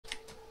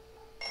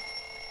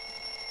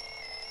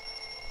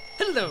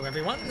Hello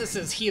everyone, this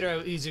is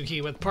Heero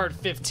Uzuki with part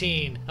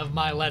 15 of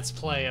my Let's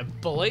Play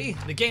of Bully,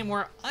 the game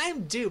where I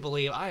do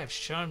believe I have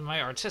shown my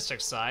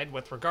artistic side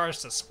with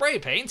regards to spray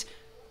paint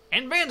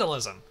and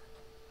vandalism.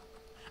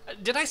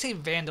 Did I say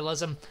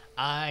vandalism?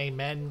 I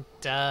meant,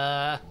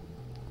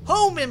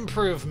 home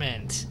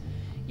improvement!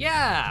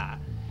 Yeah!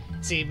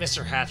 See,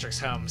 Mr. Hattrick's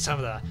home, some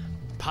of the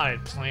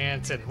potted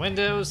plants and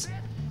windows,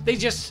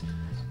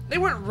 they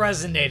weren't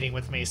resonating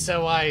with me,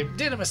 so I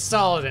did him a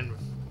solid and,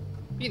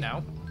 you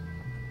know,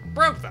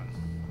 broke them.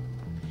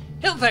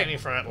 He'll thank me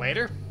for it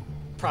later.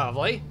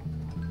 Probably.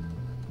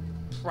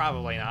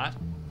 Probably not.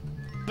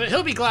 But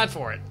he'll be glad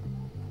for it.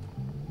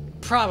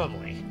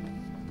 Probably.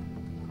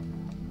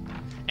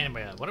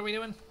 Anyway, what are we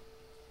doing?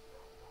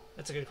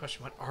 That's a good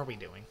question. What are we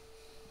doing?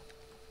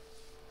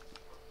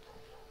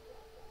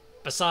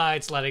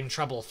 Besides letting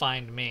trouble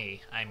find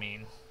me, I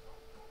mean.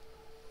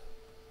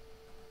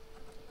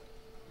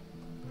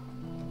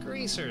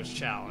 Greaser's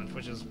challenge,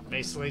 which is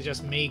basically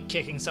just me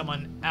kicking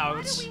someone out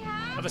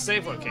of a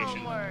save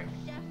location. I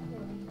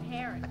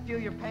feel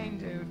your pain,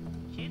 dude.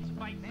 Kids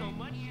fight so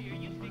much here,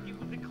 you'd think it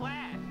was a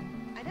class.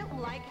 I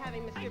don't like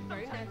having Mr.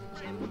 Burton as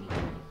a gym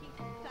teacher. He's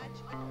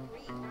such a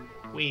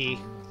creep. We.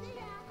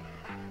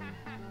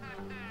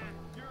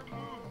 Your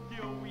move,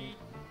 Dillweed.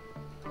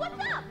 What's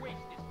up?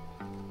 Wasted.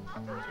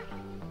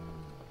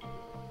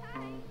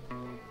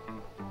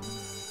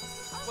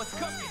 What's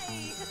cooking?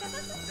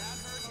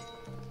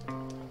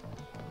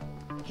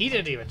 He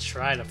didn't even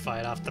try to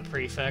fight off the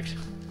prefect.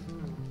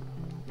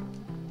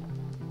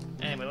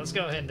 Anyway, let's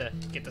go ahead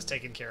and get this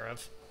taken care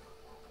of.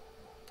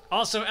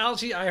 Also,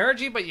 Algie, I heard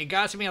you, but you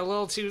got to me a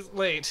little too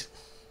late.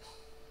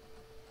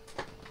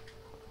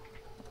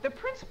 The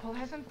principal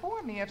has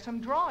informed me of some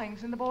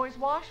drawings in the boys'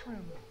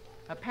 washroom.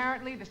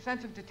 Apparently, the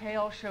sense of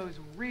detail shows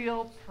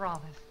real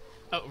promise.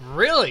 Oh,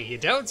 really? You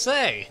don't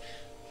say.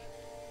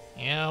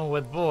 You know,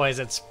 with boys,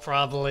 it's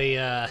probably,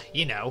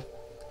 you know,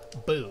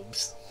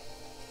 boobs.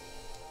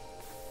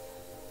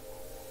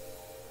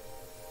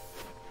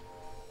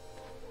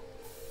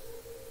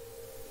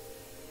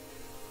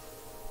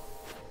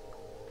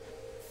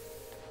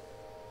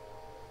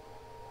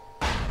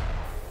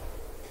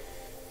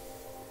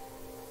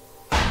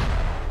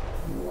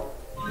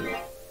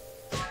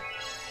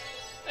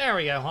 There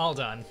we go, all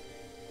done.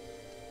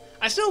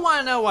 I still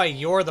want to know why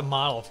you're the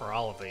model for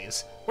all of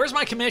these. Where's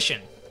my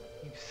commission?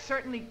 You've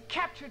certainly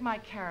captured my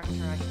character,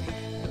 I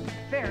think.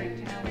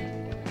 Very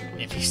talented.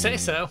 If you say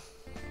so.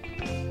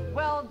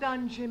 Well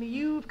done, Jimmy.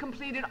 You've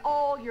completed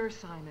all your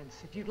assignments.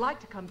 If you'd like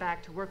to come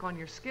back to work on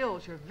your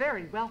skills, you're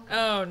very welcome.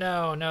 Oh,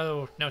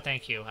 no,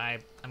 thank you.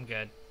 I'm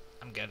good.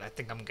 I'm good. I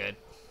think I'm good.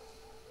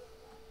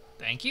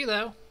 Thank you,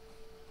 though.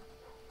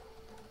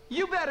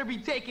 You better be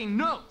taking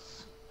notes.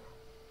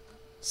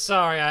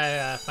 Sorry,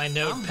 my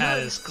notepad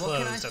is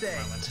closed at the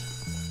moment.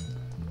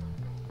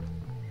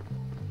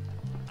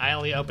 I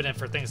only open it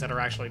for things that are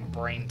actually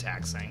brain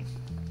taxing.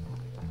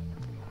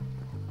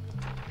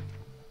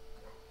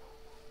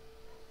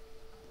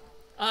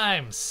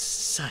 I'm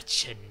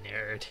such a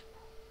nerd.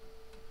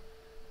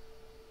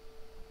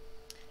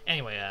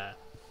 Anyway,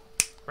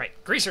 right,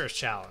 Greaser's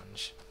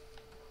challenge.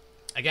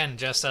 Again,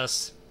 just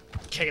us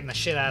kicking the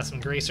shit out of some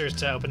greasers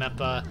to open up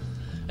a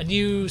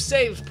new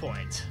save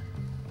point.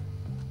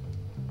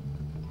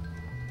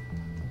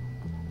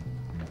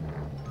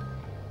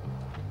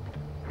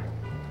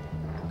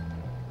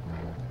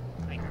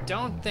 I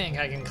don't think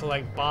I can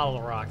collect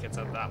bottle rockets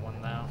at that one,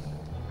 though.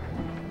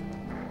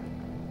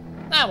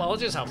 Ah, well, it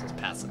just helps us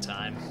pass the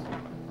time.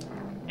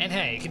 And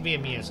hey, it can be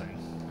amusing.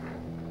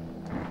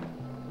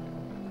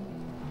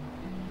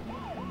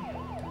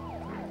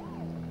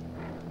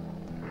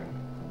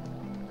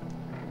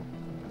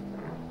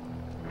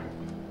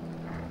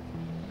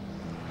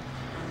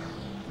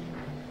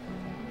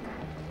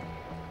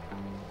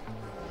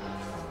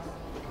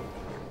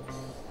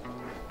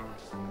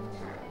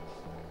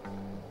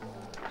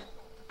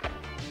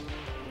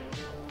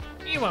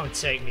 You won't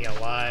take me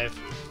alive.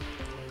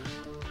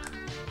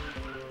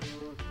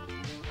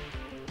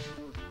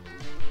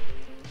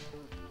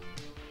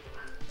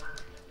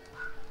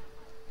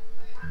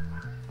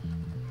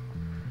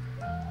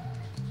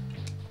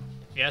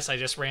 Yes, I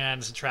just ran out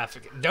into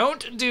traffic.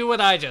 Don't do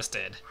what I just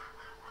did.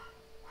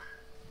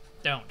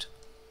 Don't.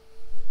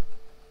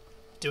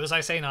 Do as I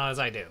say, not as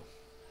I do.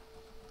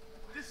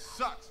 This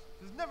sucks.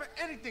 There's never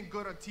anything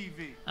good on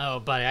TV. Oh,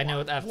 buddy, I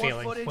know that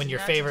feeling when your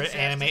favorite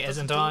anime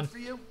isn't on.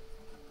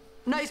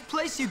 Nice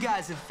place you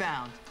guys have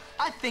found.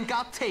 I think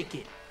I'll take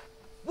it.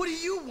 What do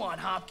you want,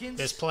 Hopkins?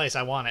 This place,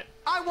 I want it.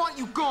 I want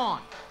you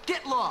gone.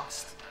 Get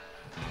lost.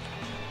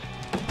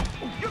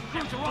 Your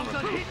crew's wrong to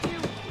hit you.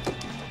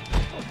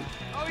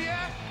 Oh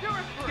yeah? You're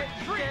in for a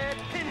treat.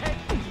 Pinhead.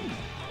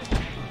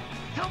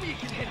 Tell me you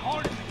can hit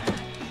harder than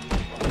that.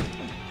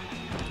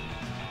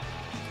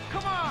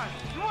 Come on.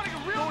 You want to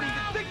get real Don't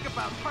now? even think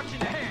about touching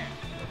the hair.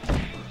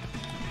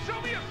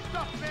 Show me your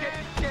stuff,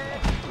 man.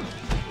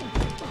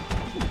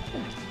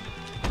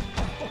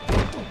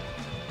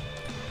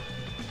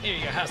 Here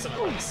you go, have some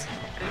of this.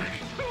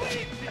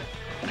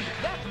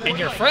 And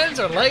your friends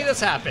are letting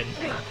this happen.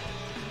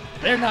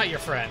 They're not your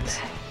friends.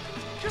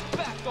 Just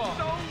back off.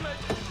 Don't let...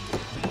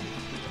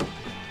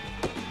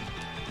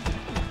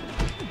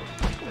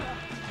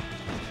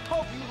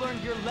 Hope you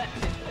learned your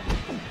lesson.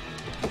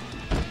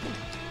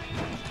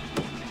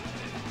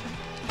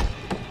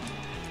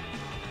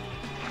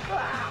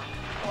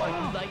 Oh,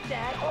 you like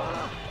that?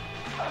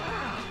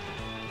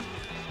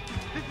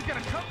 This is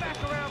gonna come back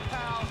around,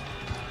 pal.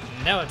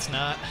 No, it's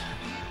not.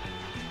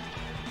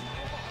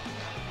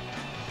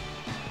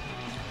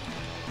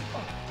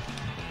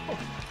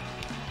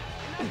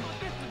 And I thought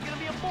this was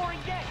gonna be a boring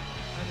game.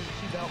 I didn't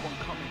see that one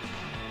coming.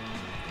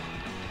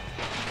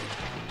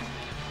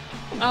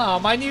 Oh,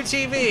 my new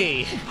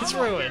TV! It's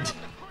ruined.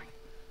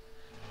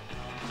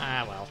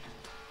 Ah, well.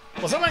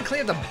 Will someone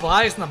clean the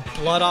bodies and the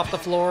blood off the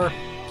floor?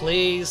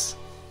 Please?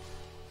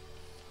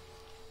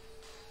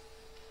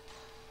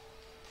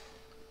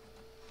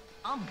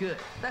 I'm good.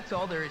 That's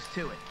all there is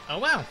to it. Oh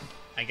well.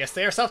 I guess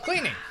they are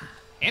self-cleaning.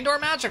 And or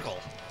magical.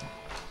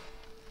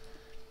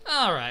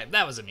 Alright,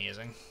 that was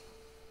amusing.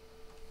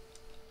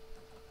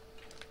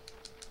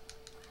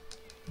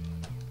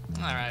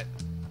 Alright.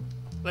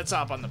 Let's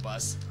hop on the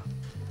bus.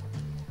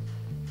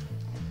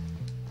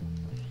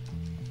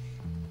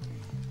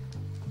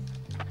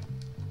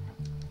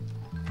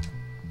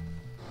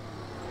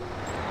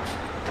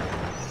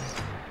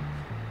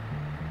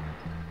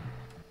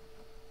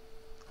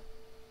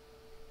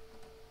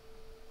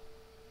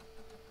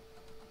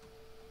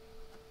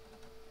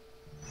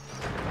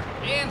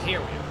 And here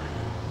we are.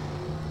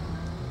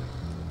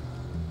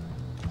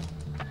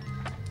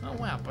 Oh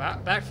wow,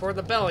 back before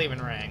the bell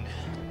even rang.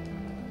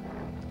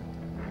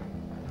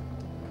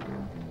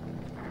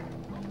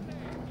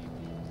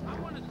 I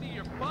want to see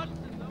your butts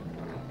and those.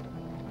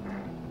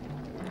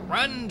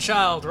 Run,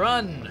 child,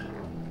 run!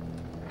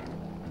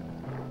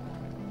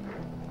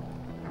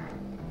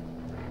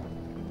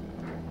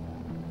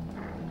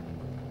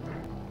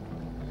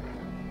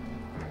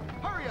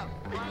 Hurry up.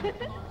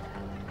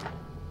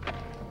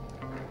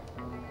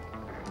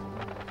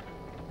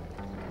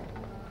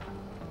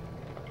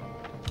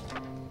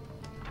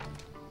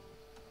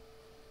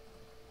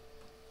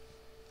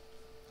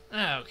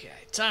 Okay,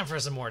 time for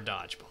some more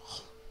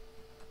dodgeball.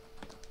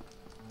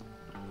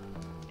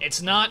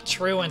 It's not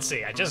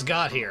truancy, I just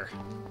got here.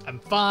 I'm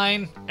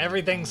fine,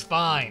 everything's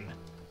fine.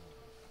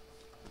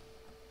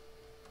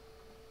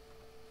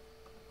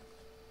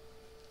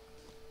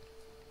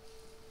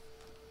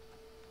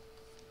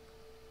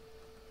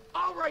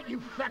 All right, you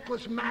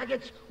feckless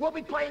maggots. We'll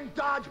be playing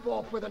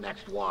dodgeball for the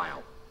next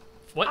while.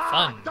 What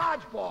fun.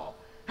 Dodgeball.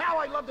 How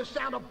I love the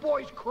sound of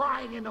boys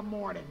crying in the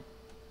morning.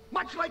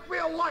 Much like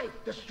real life,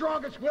 the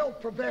strongest will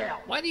prevail.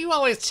 Why do you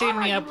always team All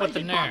right, me you up with the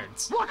lazy bum,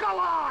 nerds? Look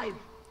alive!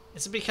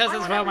 Is it because I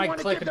that's want how my everyone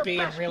to clique give would their be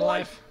in best, real boys.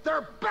 life?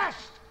 Their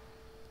best!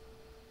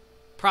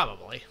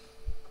 Probably.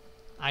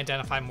 I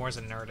identify more as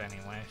a nerd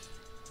anyway.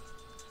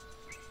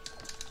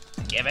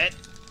 Give it.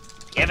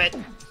 Give it.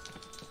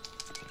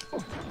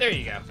 There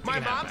you go. You My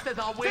can have mom that. says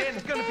I'll win.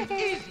 It's gonna be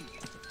easy.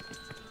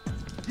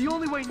 The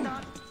only way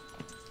not.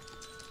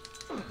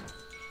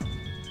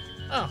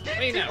 Oh,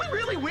 hey Did now. we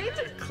really win?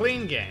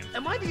 Clean game.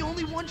 Am I the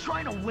only one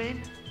trying to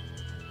win?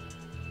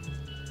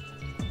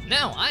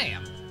 No, I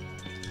am.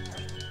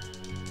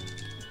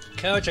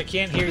 Coach, I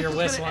can't hear your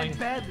This is gonna whistling. end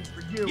badly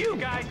for you. You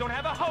guys don't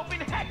have a hope in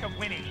heck of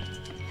winning.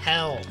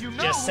 Hell. You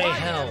know Just say who I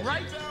hell. am,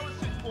 right?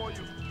 For you.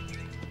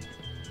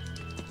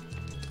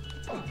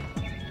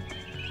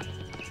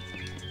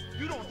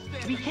 You don't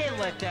stand. We can't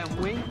let them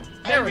win.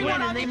 There we go.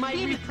 And they might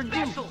Team is reproduce.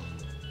 special.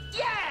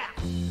 Yeah!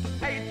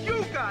 Hey, it's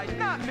you guys,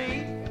 not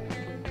me.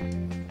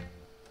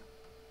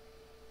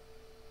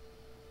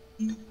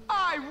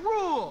 I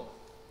rule.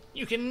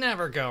 You can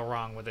never go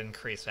wrong with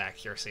increased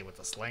accuracy with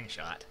the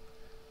slingshot.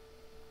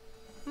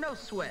 No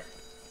sweat.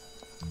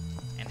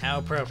 And how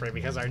appropriate,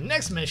 because our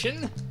next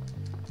mission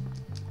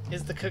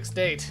is the cook's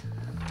date.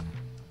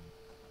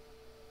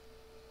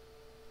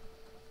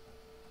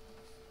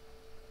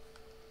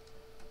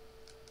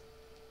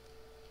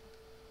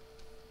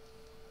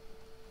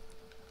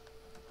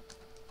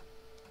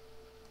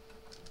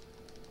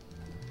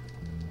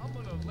 I'm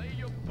gonna lay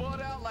your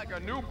butt out like a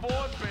newborn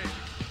baby.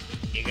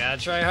 You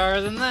gotta try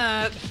harder than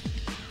that.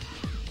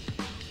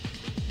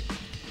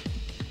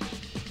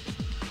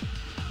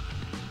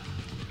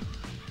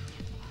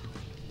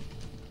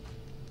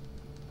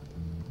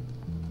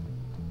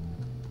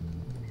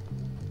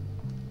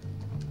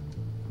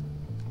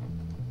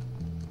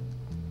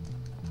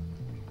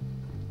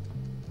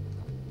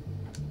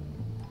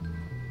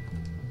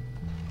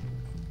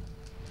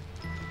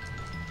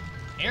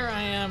 Here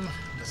I am,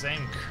 the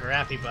same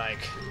crappy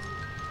bike.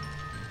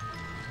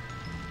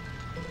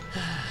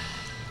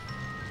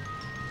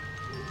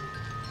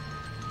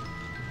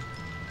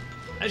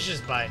 I should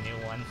just buy a new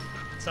one.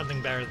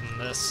 Something better than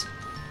this.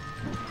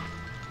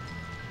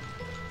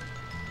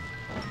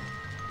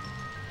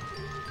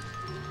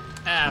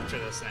 After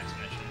this next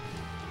mission.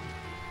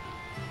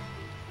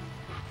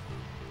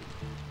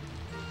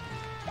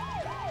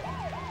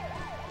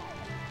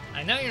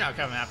 I know you're not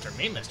coming after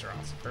me, Mr.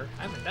 Ossifer.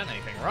 I haven't done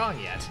anything wrong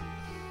yet.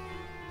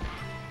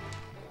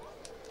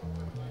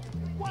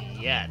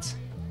 yet.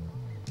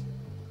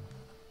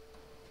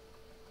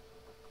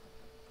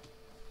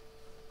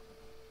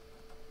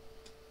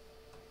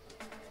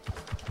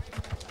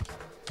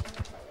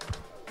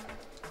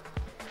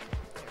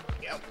 There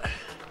we go.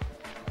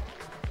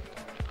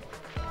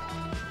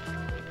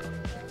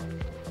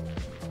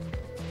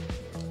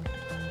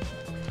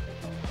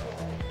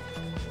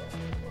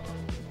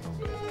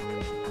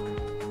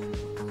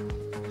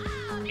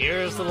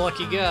 Here's the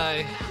lucky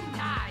guy.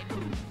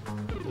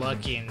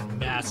 Lucky in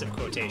massive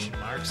quotation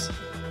marks.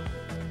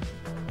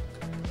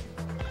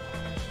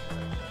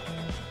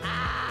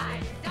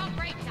 So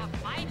great to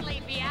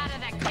finally be out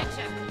of the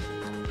kitchen.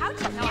 How'd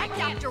you get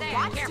Dr.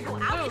 Watts to go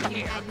out with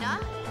you, Edna?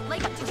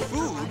 Like, did you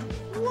Food?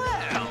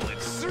 Well,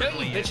 it's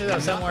certainly Bitches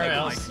out somewhere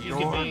else. You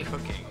can be.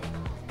 cooking.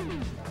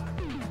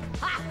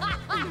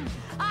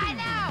 I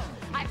know!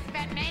 I've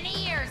spent many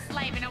years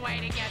slaving away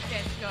to get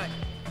this good.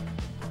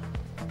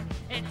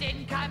 It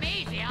didn't come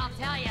easy, I'll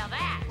tell you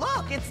that.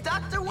 Look, it's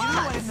Dr. You know,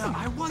 Watts. Edna,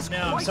 I was No,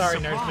 I'm quite sorry,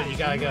 nurse, but you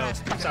gotta surprised when go.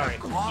 asked me to Sorry.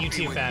 have coffee You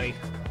too, with fatty.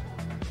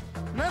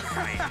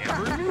 I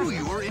never knew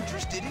you were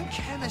interested in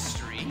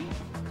chemistry.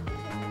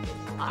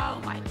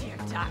 Oh, my dear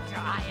doctor,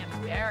 I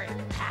am very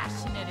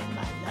passionate in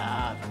my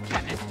love of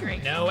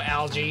chemistry. No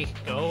algae.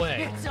 Go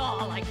away. It's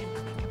all I can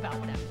think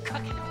about them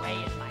cooking away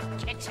in my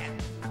kitchen.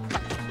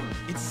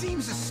 It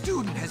seems a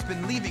student has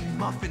been leaving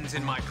muffins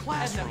in my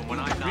classroom when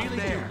I'm not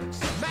there.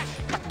 Smash!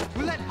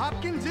 We let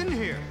Hopkins in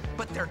here.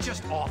 But they're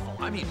just awful.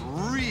 I mean,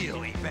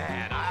 really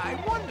bad.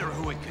 I wonder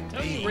who it could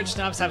Don't be. you rich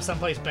snobs have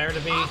someplace better to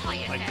be? Awful,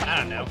 you Like, say. I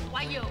don't know.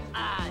 Why you,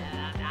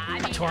 I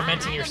mean,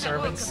 Tormenting I your don't know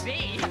who it servants. could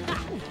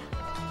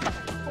be.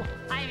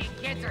 I mean,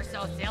 kids are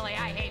so silly.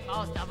 I hate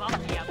most of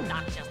them. The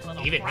obnoxious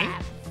little Even me?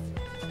 brats.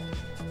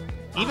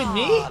 Even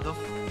me? The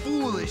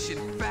foolish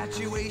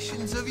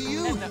infatuations of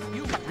youth.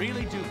 You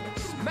really do.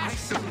 I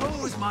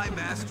suppose my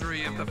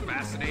mastery of the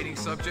fascinating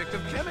subject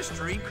of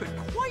chemistry could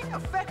quite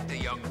affect a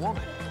young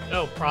woman.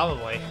 Oh,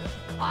 probably.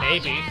 Oh,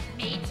 Maybe. yes,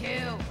 me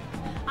too.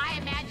 I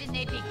imagine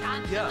they'd be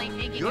constantly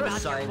thinking you're a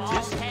about your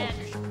bald scientist.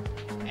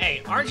 head.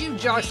 Hey, aren't you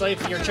jolly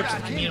slave for your trips to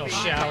communal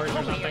showers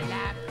or something?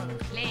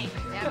 Clings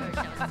ever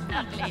so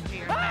snugly to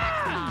your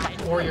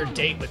backside. Or your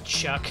date with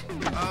Chuck?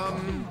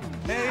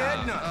 Hey,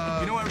 Edna.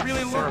 You know, I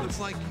really Or love Looks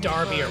like you've,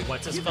 Darby or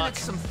what's his given fuck? it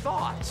some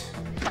thought.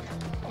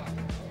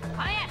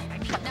 Oh, yes.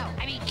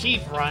 I mean,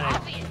 Keep your running.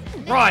 coffee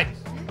is- Run!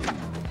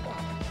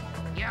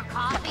 Your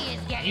coffee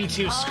is getting You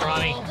too, cold,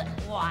 scrawny.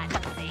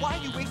 Watsy. Why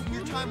are you wasting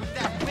your time with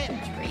that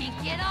wimp? Drink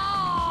it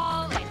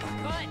all. It's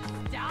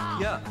good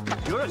stuff. Yeah,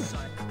 you're a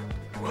scientist.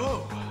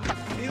 Whoa,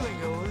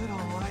 feeling a little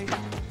light.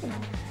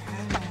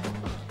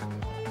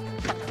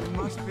 It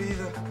must be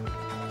the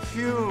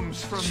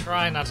fumes from...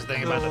 Try not to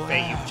think about the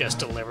fate you've just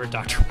delivered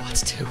Dr.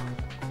 Watts to.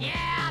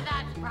 Yeah,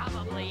 that's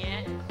probably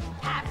it.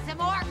 Have some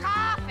more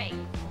coffee.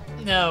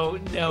 No,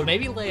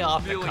 maybe lay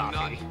off the Feeling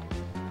coffee.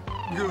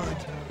 Good.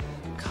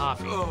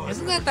 Coffee. Oh,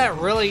 Isn't that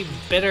really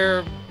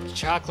bitter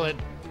chocolate,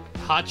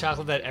 hot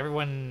chocolate that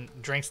everyone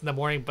drinks in the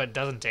morning but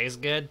doesn't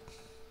taste good?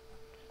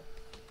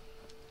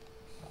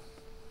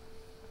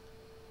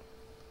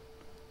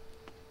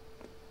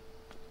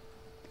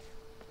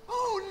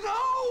 Oh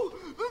no!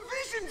 The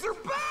visions are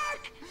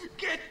back!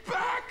 Get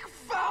back,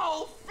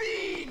 foul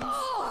fiends!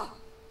 Come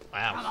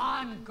Wow.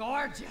 on,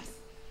 gorgeous.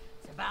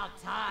 It's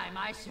about time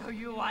I show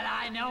you what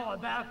I know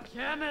about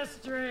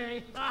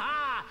chemistry.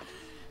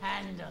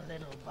 And a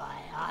little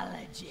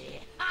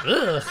biology.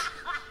 Ugh.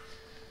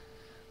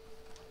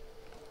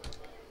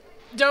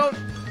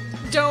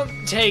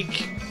 Don't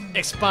take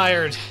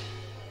expired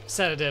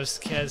sedatives,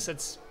 because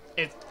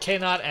it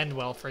cannot end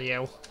well for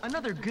you.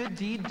 Another good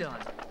deed done.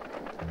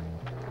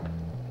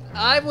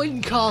 I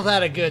wouldn't call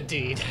that a good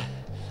deed.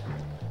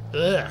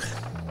 Ugh.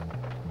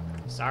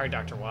 Sorry,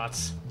 Dr.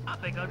 Watts. I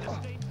think I'll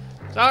just stay.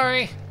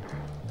 Sorry.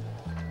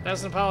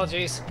 Thousand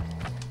apologies.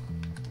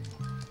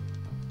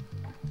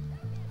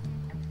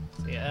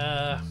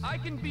 Yeah, I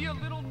can be a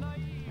little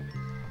naive.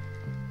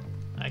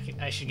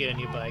 I should get a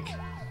new bike.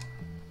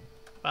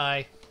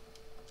 Bye.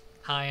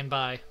 Hi and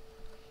bye.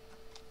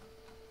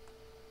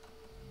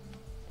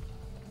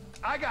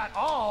 I got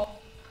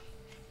all.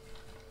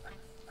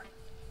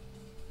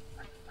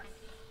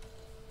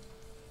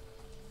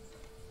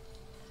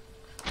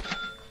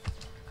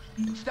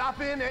 Stop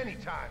in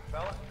anytime,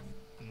 fella.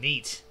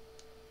 Neat.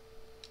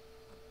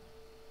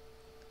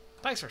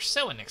 Bikes were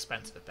so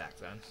inexpensive back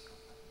then.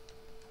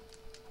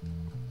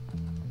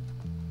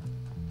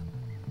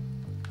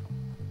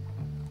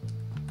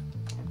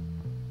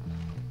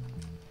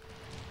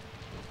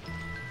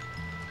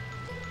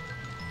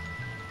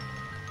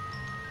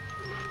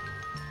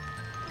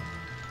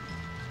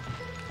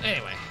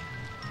 Anyway,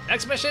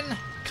 next mission,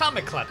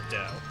 Comic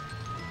Klepto.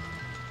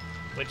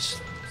 Which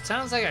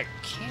sounds like a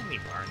candy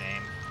bar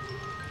name.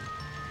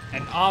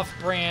 An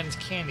off-brand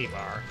candy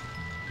bar.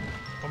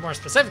 Or more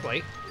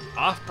specifically,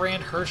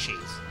 off-brand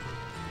Hershey's.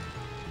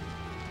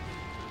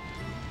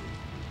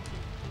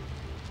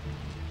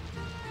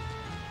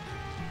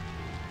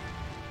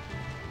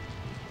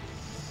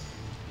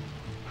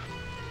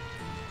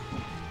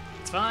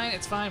 fine,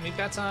 it's fine. We've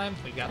got time.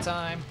 We've got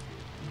time.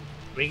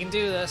 We can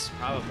do this,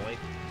 probably.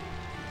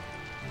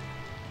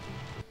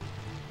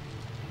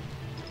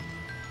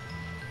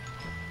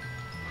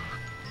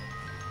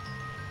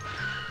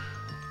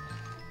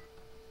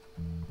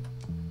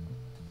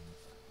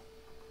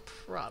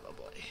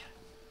 Probably.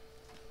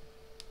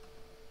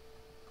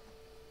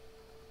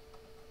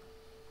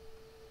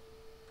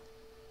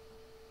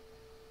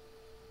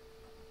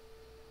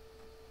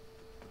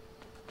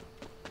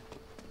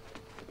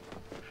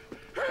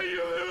 Hey,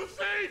 you little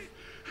thief!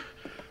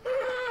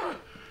 Ah,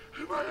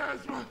 my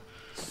asthma.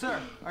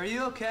 Sir, are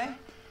you okay?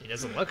 He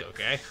doesn't look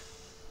okay.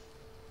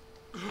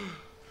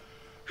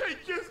 Hey,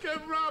 just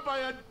got robbed by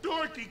a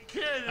dorky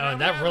kid. Oh,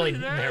 and that really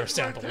narrows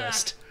down the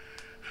list.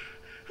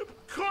 Of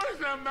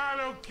course I'm not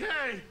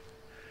okay.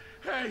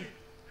 Hey,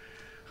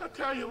 I'll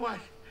tell you what.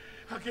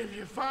 I'll give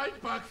you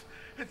 $5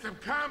 and some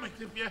comics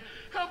if you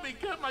help me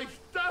get my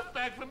stuff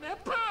back from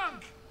that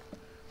punk.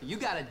 You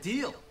got a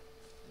deal.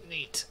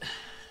 Neat.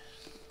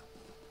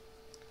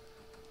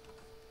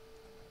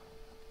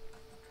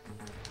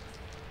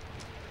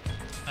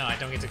 Oh, I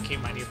don't get to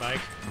keep my new bike.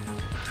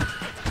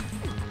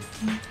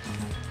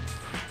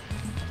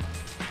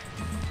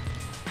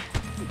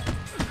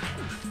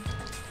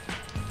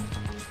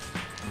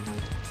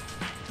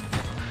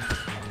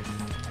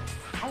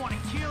 I want to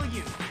kill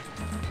you.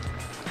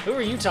 Who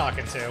are you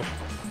talking to?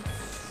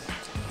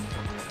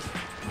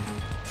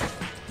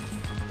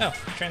 Oh,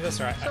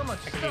 transistor. I So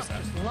much can use stuff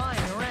that. just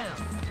lying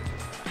around.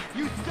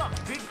 You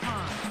suck big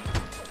time.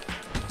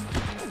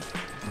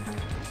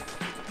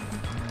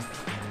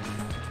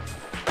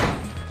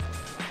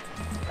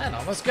 That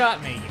almost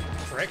got me, you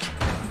prick.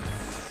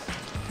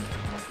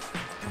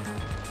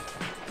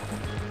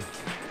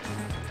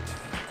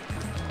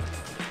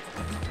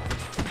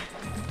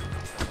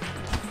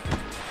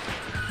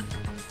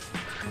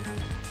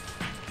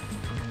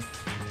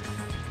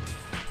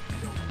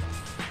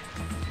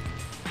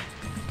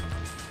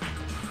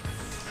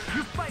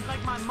 You fight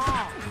like my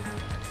mom.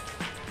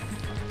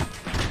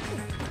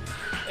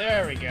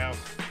 There we go.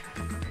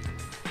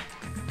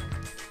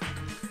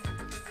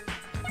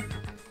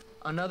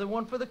 Another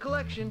one for the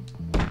collection.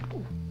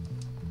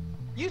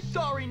 You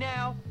sorry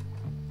now?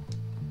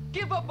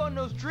 Give up on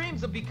those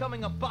dreams of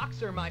becoming a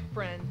boxer, my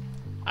friend.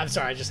 I'm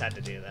sorry, I just had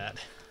to do that.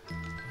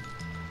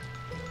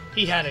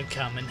 He had it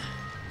coming.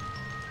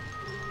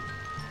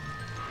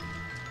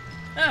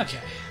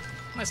 Okay,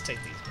 let's take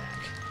these back.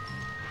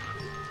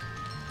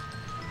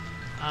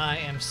 I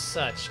am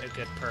such a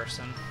good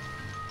person.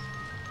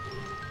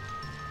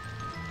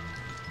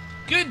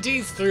 Good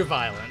deeds through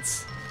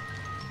violence.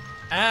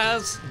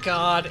 As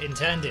God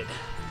intended.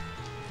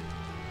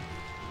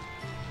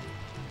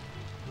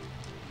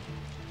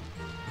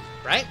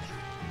 Right?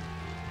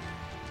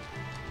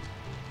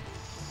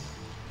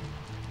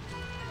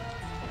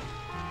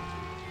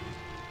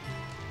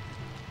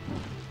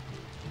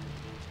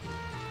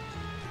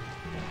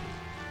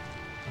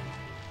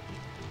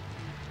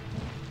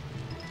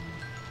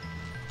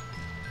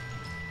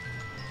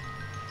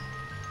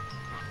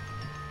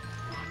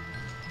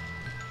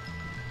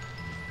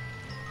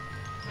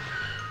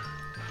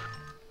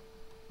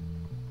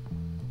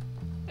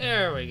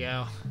 There we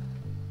go.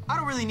 I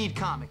don't really need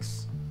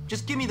comics.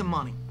 Just give me the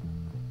money.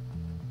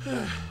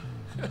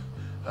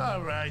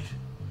 All right.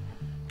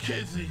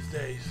 Kids these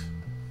days.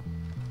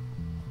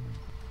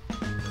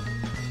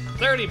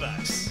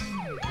 $30.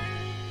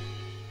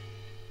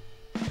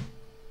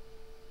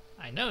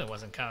 I know it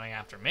wasn't coming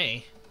after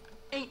me.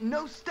 Ain't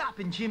no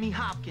stopping Jimmy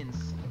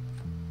Hopkins.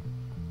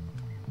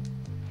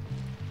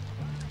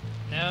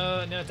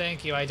 No, no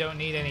thank you. I don't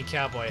need any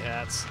cowboy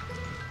hats.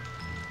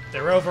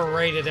 They're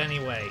overrated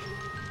anyway.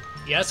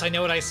 Yes, I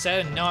know what I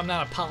said, and no, I'm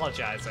not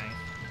apologizing.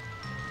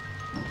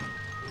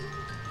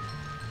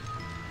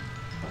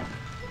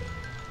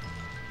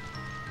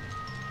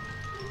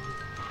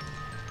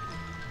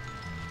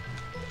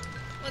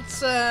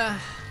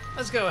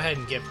 Let's go ahead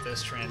and give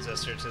this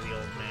transistor to the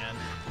old man.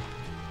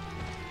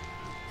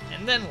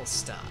 And then we'll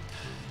stop.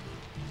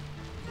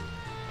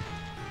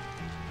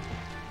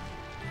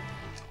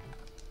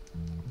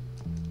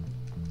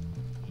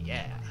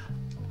 Yeah.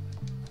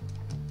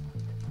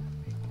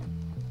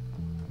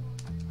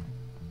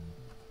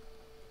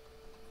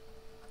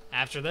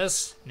 After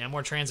this, no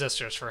more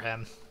transistors for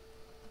him.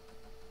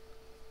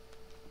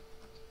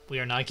 We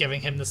are not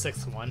giving him the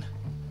 6th one.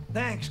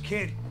 Thanks,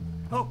 kid.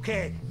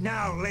 Okay,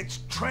 now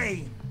let's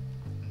train.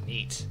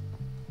 Neat.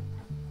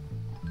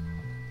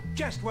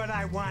 Just what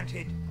I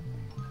wanted.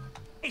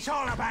 It's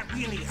all about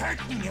really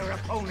hurting your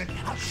opponent.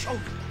 I'll show you.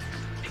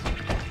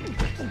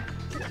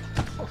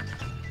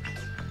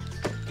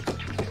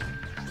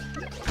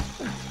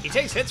 He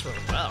takes hits really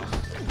well.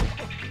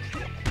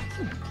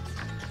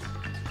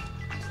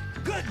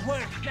 Good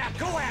work. Now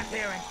go out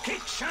there and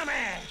kick some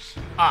ass.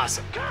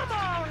 Awesome. Come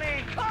on,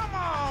 then. Come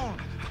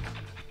on.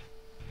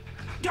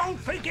 Don't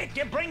forget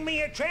to bring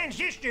me a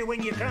transistor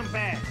when you come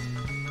back.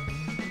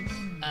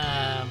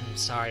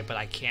 Sorry, but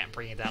I can't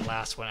bring you that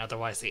last one,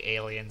 otherwise the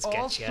aliens All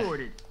get you.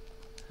 sorted.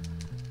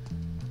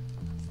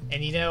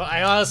 And you know,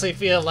 I honestly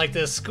feel like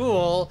this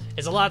school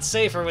is a lot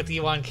safer with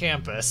you on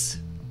campus,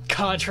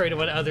 contrary to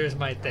what others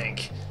might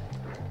think.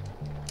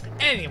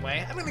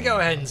 Anyway, I'm gonna go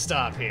ahead and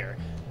stop here.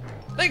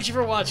 Thank you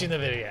for watching the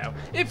video.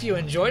 If you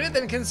enjoyed it,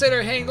 then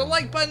consider hitting the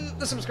like button,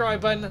 the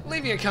subscribe button,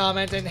 leaving a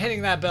comment, and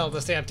hitting that bell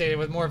to stay updated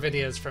with more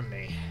videos from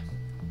me.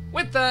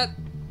 With that,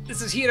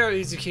 this is Heero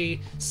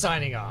Uzuki,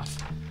 signing off.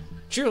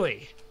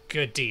 Truly,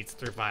 good deeds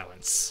through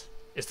violence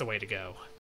is the way to go.